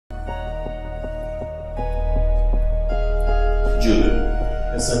Jude.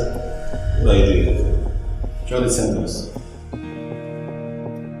 Yes, sir. What are you doing? Draw the sentence.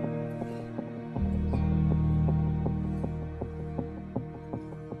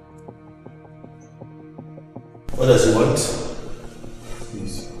 What does he want?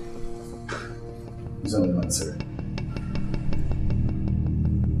 Please. He's on the man, sir.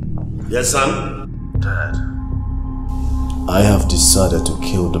 Yes, Sam? Dad. I have decided to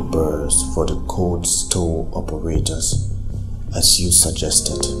kill the birds for the cold store operators, as you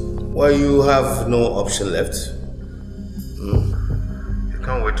suggested. Well, you have no option left. You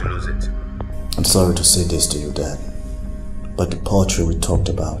can't wait to lose it. I'm sorry to say this to you, Dad, but the poultry we talked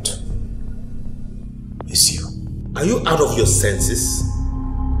about is you. Are you out of your senses?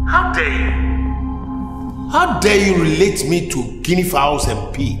 How dare you? How dare you relate me to guinea fowls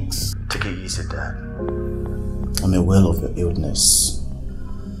and pigs? Take it easy, Dad. I'm aware of your illness,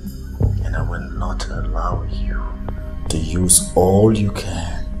 and I will not allow you to use all you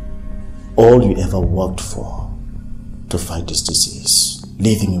can, all you ever worked for, to fight this disease,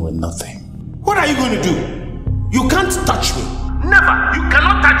 leaving you with nothing. What are you going to do? You can't touch me. Never! You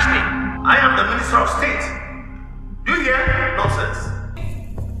cannot touch me! I am the Minister of State. Do you hear? Nonsense.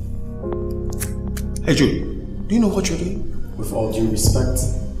 Hey Jude, do you know what you're doing? With all due respect,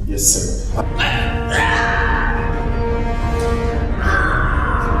 yes, sir.